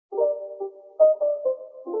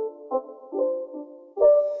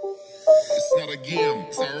again.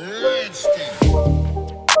 It's a rich thing.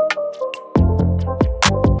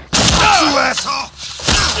 You asshole!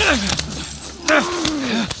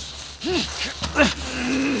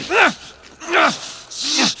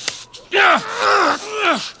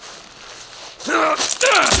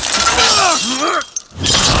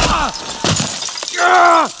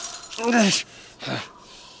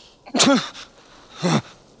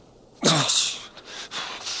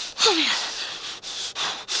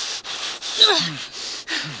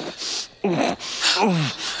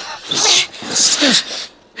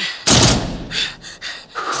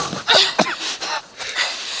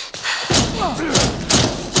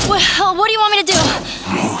 What do you want me to do?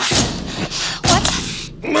 What?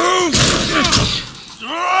 Move!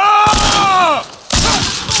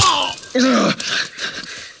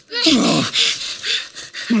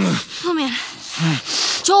 Oh, man.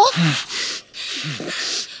 Joel?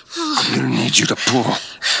 I'm gonna need you to pull.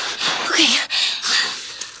 Okay.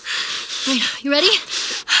 Wait, you ready?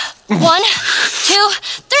 1, 2,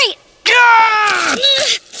 3.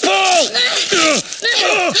 Pull!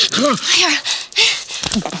 Here.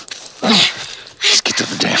 Let's get to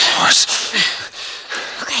the damn horse.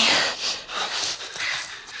 Okay.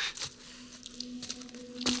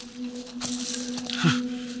 I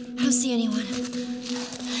don't see anyone.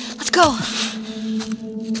 Let's go.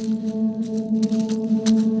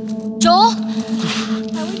 Joel?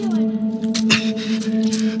 How are we doing?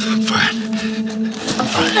 I'm fine.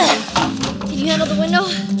 Can you handle the window?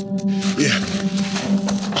 Yeah.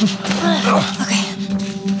 Okay.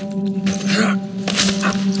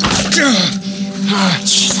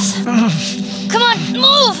 Jesus. Come on,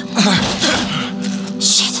 move!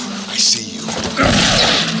 Shit. I see you.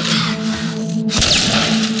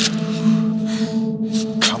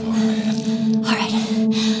 Come on, man. All right.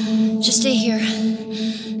 Just stay here.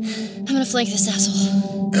 I'm gonna flank this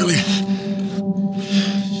asshole. Elliot.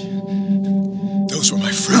 Those were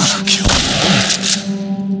my friends you killed.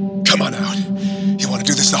 Come on out. You want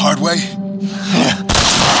to do this the hard way? Yeah.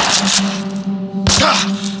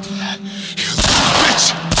 You bitch!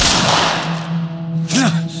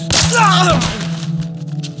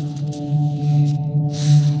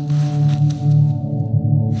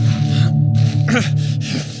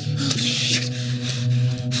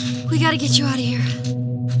 We gotta get you out of here.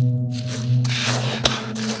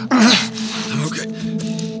 I'm okay.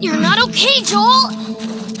 You're not okay, Joel!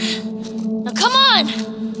 Now come on!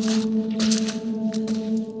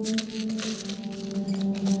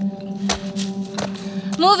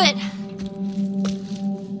 Move it!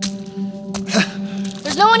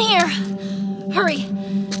 There's no one here. Hurry.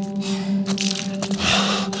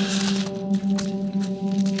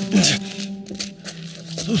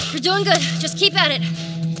 You're doing good. Just keep at it.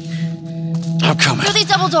 I'm coming. Through these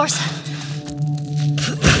double doors.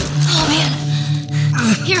 Oh, man.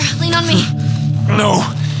 Here, lean on me. No.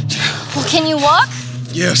 Well, can you walk?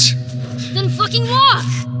 Yes. Then fucking walk!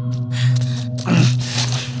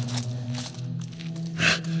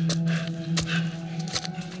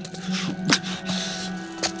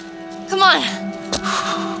 Come on.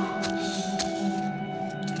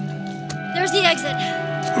 There's the exit.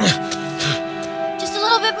 Just a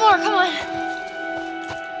little bit more, come on.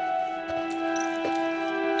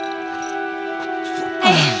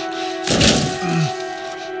 Hey.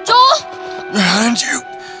 Joel? Behind you.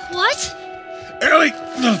 What? Ellie!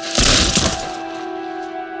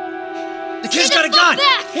 The kid's got a gun!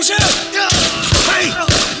 Back. Watch out! Hey! Oh,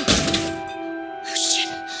 shit.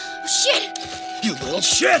 Oh, shit. You little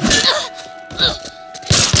shit!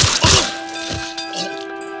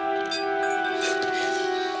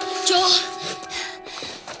 Joel.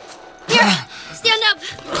 Here, stand up.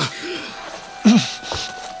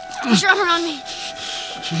 Put your arm around me.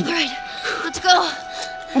 All right, let's go.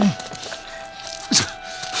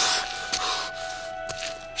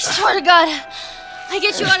 I swear to God, I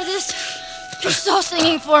get you out of this. You're so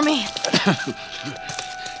singing for me.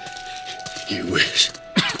 You wish.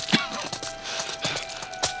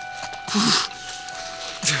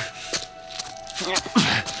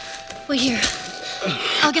 Wait here.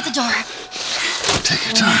 I'll get the door. Take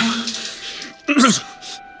your time.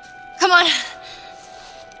 Come on.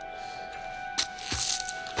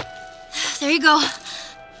 There you go.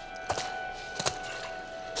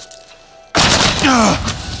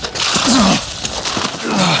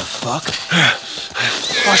 Fuck.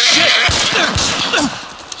 Oh, shit!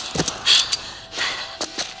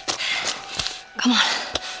 Come on.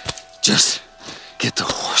 Just get the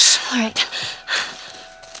horse. All right.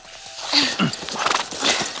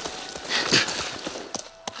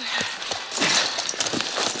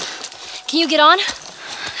 Can you get on?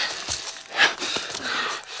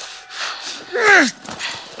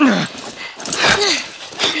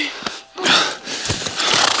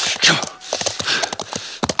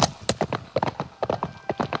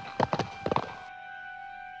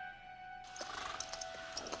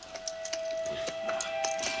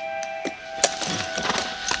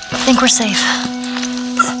 think we're safe.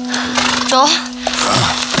 Joel?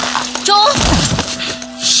 Joel?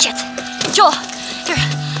 Shit. Joel, here.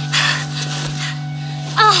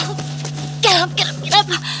 Oh, get up. You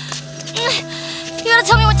gotta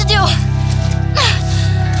tell me what to do.